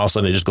cash. And then all of a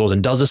sudden it just goes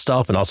and does this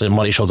stuff and all of a sudden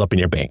money shows up in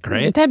your bank,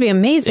 right? That'd be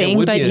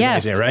amazing, but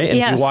yes. Amazing, right? And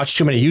if you watch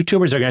too many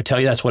YouTubers, they're going to tell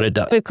you that's what it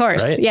does. Of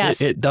course, right?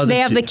 yes. It doesn't. They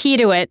have the key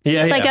to it.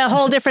 Yeah, it's like a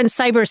whole different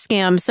cyber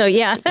scam. So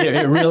yeah.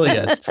 It really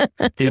is.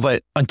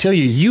 But until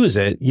you use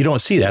it, you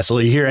don't see that. So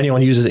you hear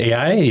anyone uses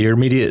AI, your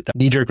immediate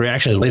knee-jerk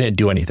reaction is they didn't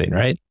do anything,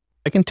 right?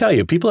 I can tell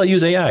you, people that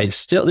use AI,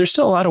 there's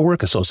still a lot of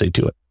work associated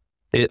to it.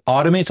 It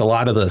automates a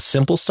lot of the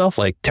simple stuff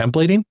like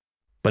templating,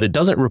 but it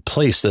doesn't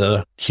replace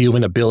the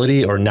human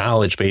ability or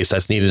knowledge base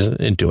that's needed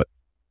into it.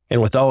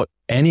 And without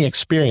any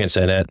experience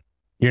in it,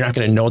 you're not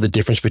going to know the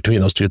difference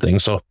between those two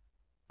things. So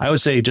I would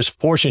say just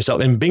forcing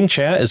yourself, and Bing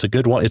Chat is a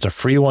good one. It's a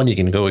free one. You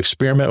can go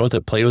experiment with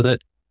it, play with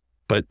it.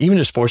 But even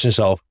just forcing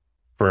yourself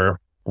for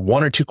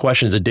 1 or 2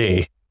 questions a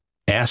day,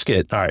 ask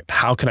it, all right,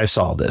 how can I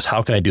solve this?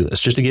 How can I do this?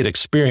 Just to get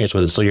experience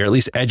with it so you're at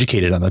least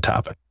educated on the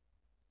topic.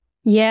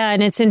 Yeah.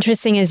 And it's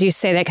interesting as you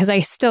say that, because I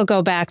still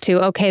go back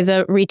to, okay,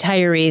 the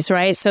retirees,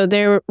 right? So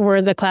there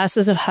were the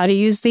classes of how to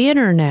use the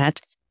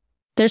internet.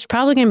 There's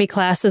probably going to be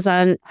classes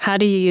on how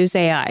do you use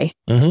AI.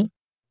 Mm-hmm.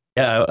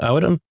 Yeah, I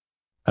don't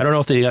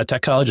know if the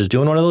tech college is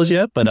doing one of those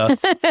yet, but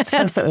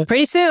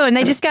pretty soon.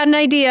 They just got an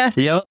idea.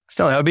 Yeah.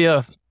 So that would be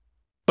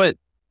but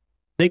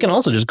they can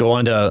also just go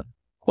on to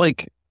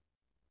like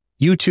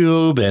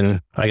YouTube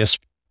and I guess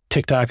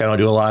TikTok. I don't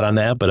do a lot on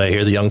that, but I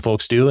hear the young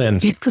folks do.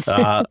 And you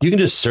can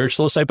just search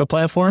those type of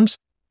platforms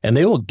and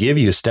they will give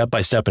you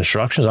step-by-step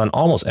instructions on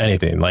almost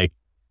anything. Like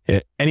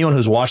anyone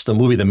who's watched the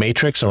movie The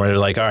Matrix and where they're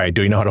like, all right,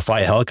 do you know how to fly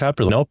a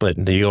helicopter? Nope, but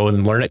you go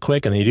and learn it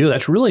quick and then you do.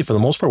 That's really for the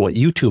most part what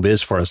YouTube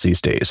is for us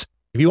these days.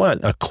 If you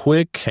want a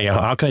quick,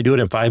 how can I do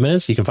it in 5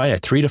 minutes? You can find a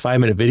 3 to 5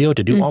 minute video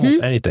to do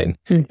almost anything.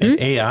 And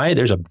AI,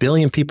 there's a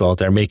billion people out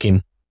there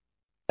making,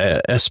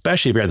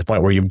 especially if you're at the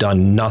point where you've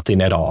done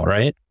nothing at all,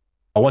 right?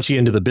 Once you get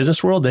into the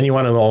business world, then you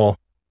want to know,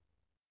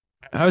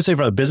 I would say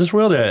from the business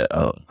world,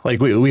 like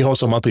we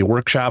host a monthly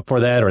workshop for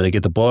that, or they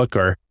get the book,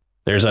 or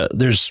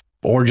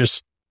or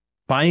just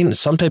find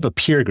some type of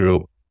peer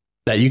group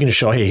that you can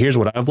show, hey, here's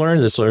what I've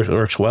learned. This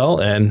works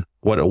well. And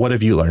what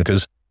have you learned?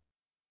 Because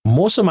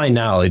most of my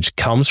knowledge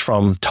comes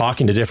from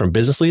talking to different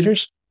business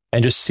leaders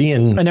and just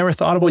seeing, I never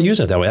thought about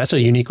using it that way. That's a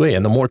unique way.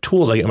 And the more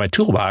tools I get in my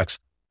toolbox,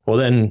 well,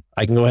 then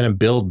I can go ahead and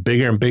build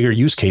bigger and bigger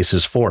use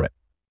cases for it.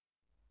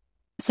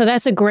 So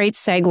that's a great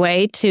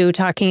segue to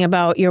talking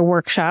about your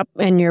workshop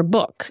and your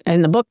book.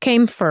 And the book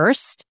came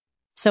first.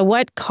 So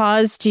what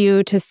caused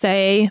you to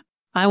say,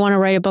 I want to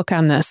write a book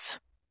on this?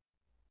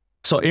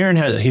 So Aaron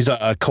he's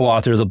a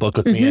co-author of the book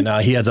with me, and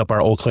he heads up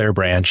our Eau Claire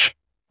branch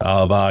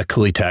of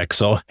Coulee Tech.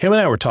 So him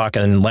and I were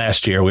talking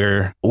last year.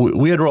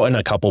 We had written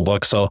a couple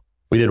books. So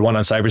we did one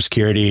on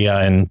cybersecurity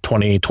in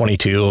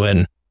 2022,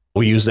 and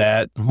we used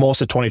that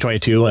most of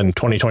 2022 and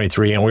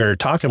 2023. And we were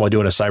talking about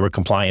doing a cyber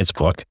compliance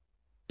book.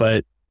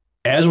 But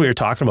as we were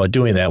talking about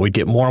doing that, we'd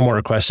get more and more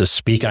requests to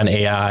speak on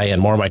AI,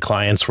 and more of my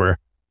clients were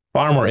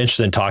far more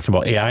interested in talking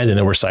about AI than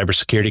they were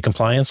cybersecurity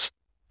compliance.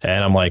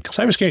 And I'm like,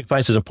 cybersecurity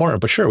compliance is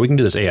important, but sure, we can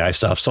do this AI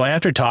stuff. So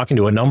after talking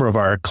to a number of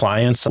our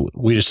clients,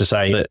 we just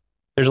decided that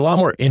there's a lot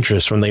more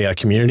interest from the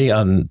community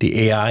on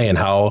the AI and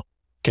how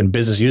can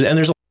business use it. And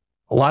there's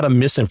a lot of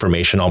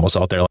misinformation almost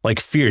out there, like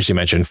fears you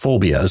mentioned,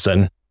 phobias.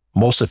 And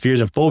most of the fears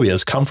and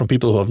phobias come from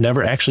people who have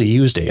never actually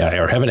used AI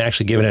or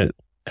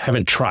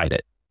haven't tried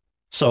it.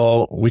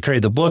 So we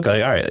created the book.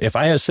 Like, all right, if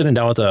I was sitting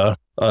down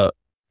with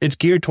it's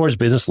geared towards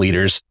business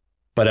leaders,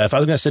 but if I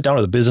was going to sit down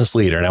with a business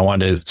leader and I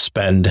wanted to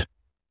spend,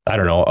 I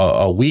don't know,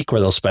 a week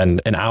where they'll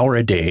spend an hour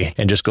a day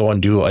and just go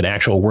and do an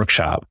actual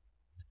workshop,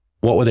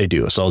 what would they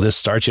do? So this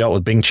starts you out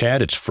with Bing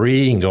Chat. It's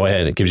free. You can go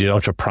ahead. It gives you a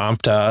bunch of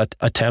prompt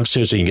attempts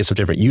to it, so you can get some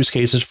different use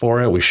cases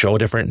for it. We show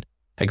different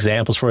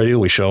examples for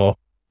you.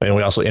 And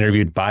we also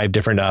interviewed 5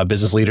 different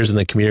business leaders in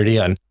the community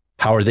on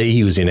how are they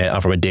using it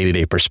from a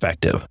day-to-day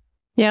perspective.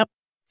 Yep.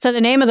 So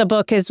the name of the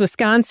book is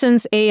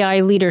Wisconsin's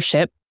AI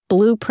Leadership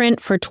Blueprint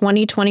for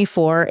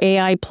 2024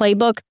 AI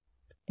Playbook,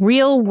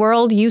 Real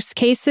World Use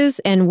Cases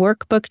and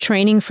Workbook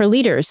Training for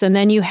Leaders. And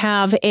then you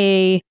have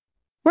a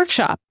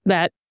workshop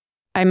that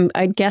I'm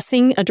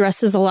guessing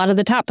addresses a lot of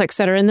the topics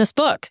that are in this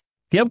book.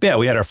 Yep. Yeah.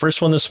 We had our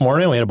first one this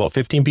morning. We had about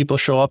 15 people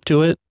show up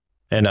to it.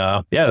 And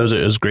it was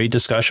a great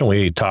discussion.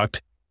 We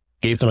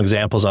gave some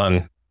examples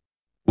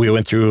we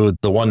went through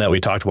the one that we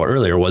talked about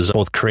earlier was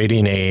both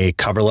creating a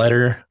cover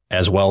letter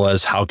as well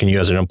as how can you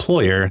as an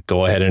employer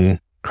go ahead and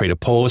create a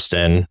post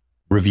and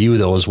review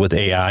those with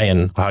AI,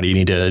 and how do you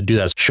need to do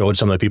that? Showed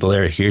some of the people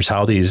there, here's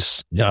how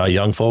these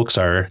young folks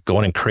are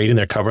going and creating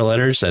their cover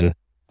letters, and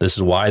this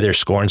is why they're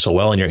scoring so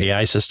well in your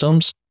AI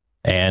systems,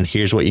 and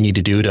here's what you need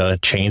to do to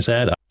change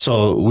that.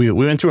 So we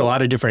went through a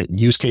lot of different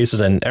use cases,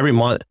 and every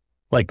month,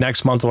 like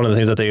next month, one of the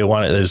things that they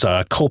wanted is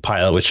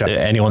Copilot, which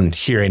anyone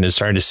hearing is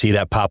starting to see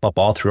that pop up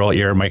all throughout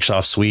your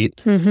Microsoft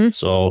suite.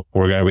 So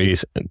we're going to be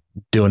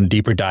doing a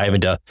deeper dive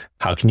into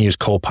how can you use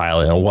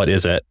Copilot and what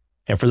is it.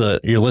 And for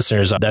your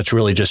listeners, that's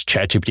really just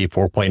ChatGPT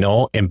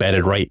 4.0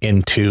 embedded right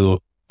into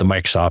the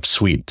Microsoft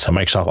suite, so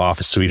Microsoft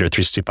Office suite or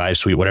 365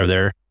 suite, whatever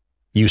they're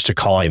used to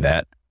calling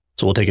that.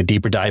 So we'll take a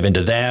deeper dive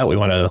into that. We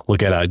want to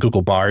look at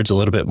Google Bards a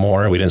little bit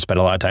more. We didn't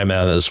spend a lot of time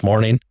on that this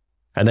morning.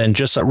 And then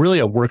just really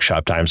a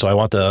workshop time. So I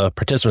want the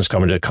participants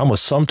to come with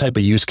some type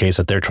of use case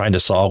that they're trying to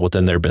solve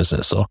within their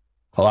business. So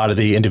a lot of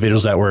the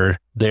individuals that were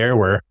there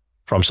were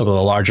from some of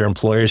the larger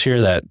employers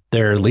here that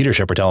their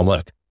leadership are telling them,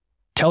 look,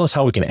 tell us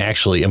how we can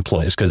actually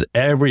employ this, because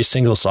every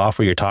single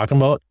software you're talking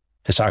about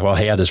is talking about,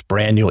 hey, I have this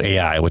brand new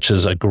AI, which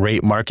is a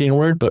great marketing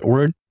word, but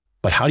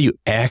how do you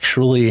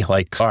actually all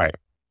right,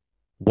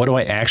 what do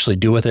I actually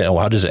do with it? And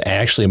how does it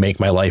actually make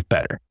my life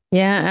better?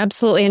 Yeah,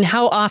 absolutely. And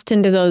how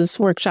often do those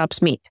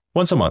workshops meet?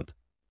 Once a month.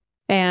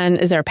 And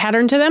is there a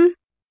pattern to them?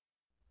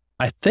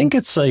 I think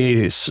it's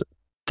a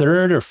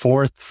third or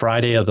fourth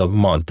Friday of the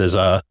month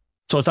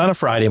so it's on a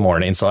Friday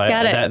morning. So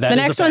got it. The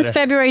next one's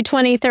February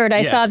 23rd.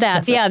 I saw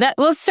that. Yeah,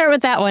 let's start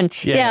with that one.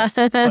 Yeah.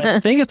 I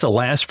think it's the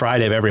last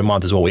Friday of every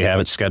month is what we have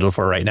it scheduled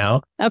for right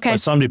now. Okay.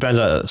 But some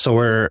depends.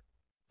 So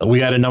we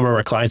got a number of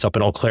our clients up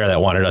in Eau Claire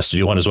that wanted us to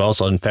do one as well.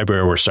 So in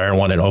February, we're starting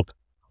one in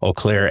Eau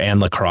Claire and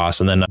La Crosse.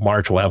 And then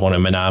March, we'll have one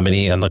in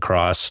Menominee and La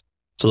Crosse.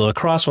 So the La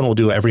Crosse one we'll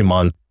do every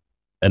month.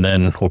 And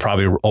then we'll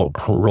probably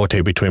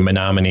rotate between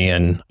Menominee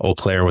and Eau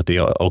Claire with the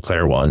Eau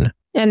Claire one.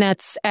 And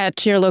that's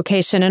at your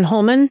location in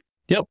Holum?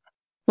 Yep.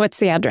 What's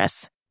the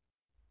address?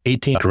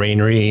 18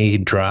 Granary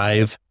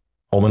Drive,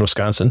 Holum,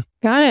 Wisconsin.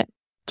 Got it.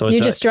 So you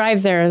just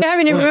drive there. I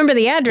don't even remember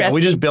the address. Yeah,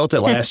 we just built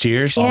it last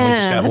year. So we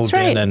just got moved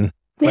in.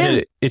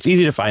 And it's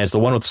easy to find. It's the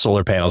one with the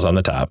solar panels on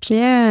the tops.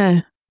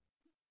 Yeah.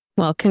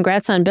 Well,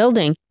 congrats on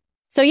building.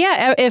 So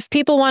if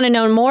people want to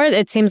know more,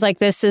 it seems like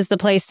this is the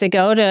place to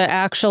go to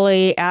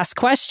actually ask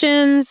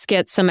questions,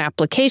 get some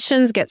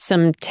applications, get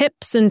some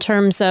tips in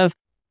terms of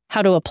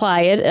how to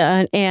apply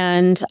it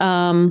and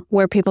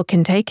where people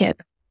can take it.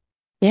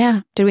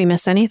 Yeah. Did we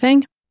miss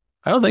anything?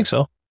 I don't think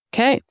so.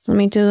 Okay. Let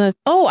me do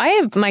I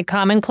have my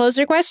common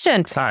closer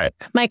question. All right.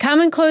 My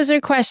common closer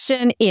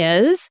question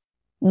is,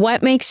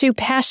 what makes you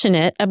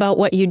passionate about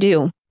what you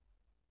do?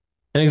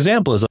 An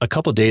example is a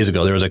couple of days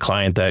ago, there was a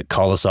client that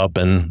called us up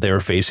and they were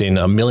facing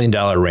 $1 million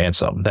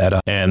ransom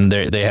and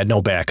they had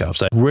no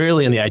backups.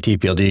 Rarely in the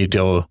IT field do you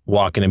go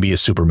walk in and be a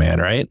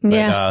Superman, right?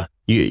 Yeah. But,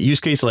 use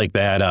case like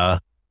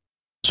that.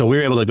 So we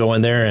were able to go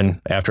in there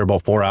and after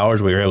about 4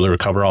 hours, we were able to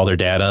recover all their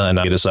data and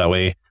get us that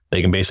way.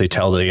 They can basically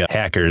tell the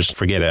hackers,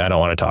 forget it, I don't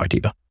want to talk to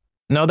you.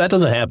 No, that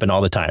doesn't happen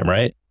all the time,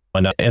 right?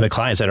 And the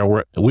clients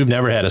that we've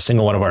never had a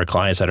single one of our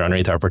clients that are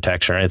underneath our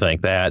protection or anything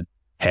like that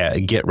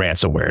get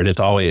ransomware. It's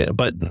always,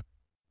 but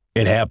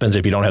it happens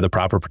if you don't have the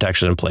proper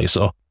protection in place.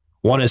 So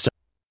one is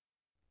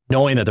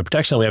knowing that the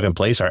protection that we have in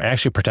place are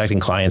actually protecting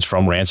clients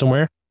from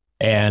ransomware.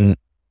 And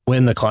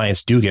when the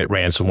clients do get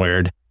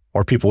ransomwared,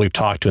 or people we've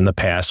talked to in the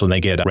past when they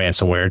get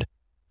ransomwared,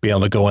 be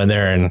able to go in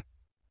there and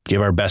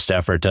give our best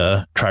effort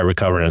to try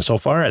recovering. And so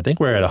far, I think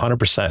we're at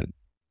 100%.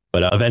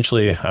 But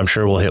eventually, I'm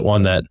sure we'll hit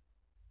one that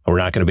we're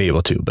not going to be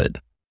able to. But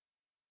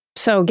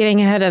so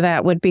getting ahead of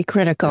that would be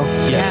critical.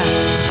 Yeah.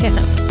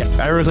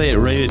 I relate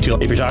it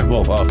to, if you're talking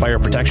about a fire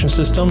protection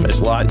system,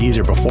 it's a lot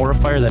easier before a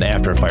fire than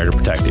after a fire to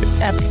protect you.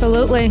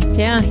 Absolutely.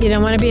 Yeah, you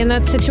don't want to be in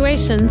that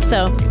situation.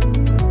 So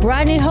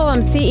Rodney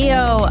Holum,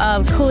 CEO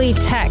of Coulee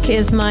Tech,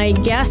 is my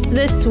guest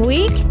this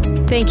week.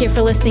 Thank you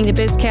for listening to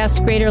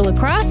BizCast Greater La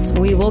Crosse.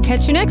 We will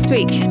catch you next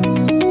week.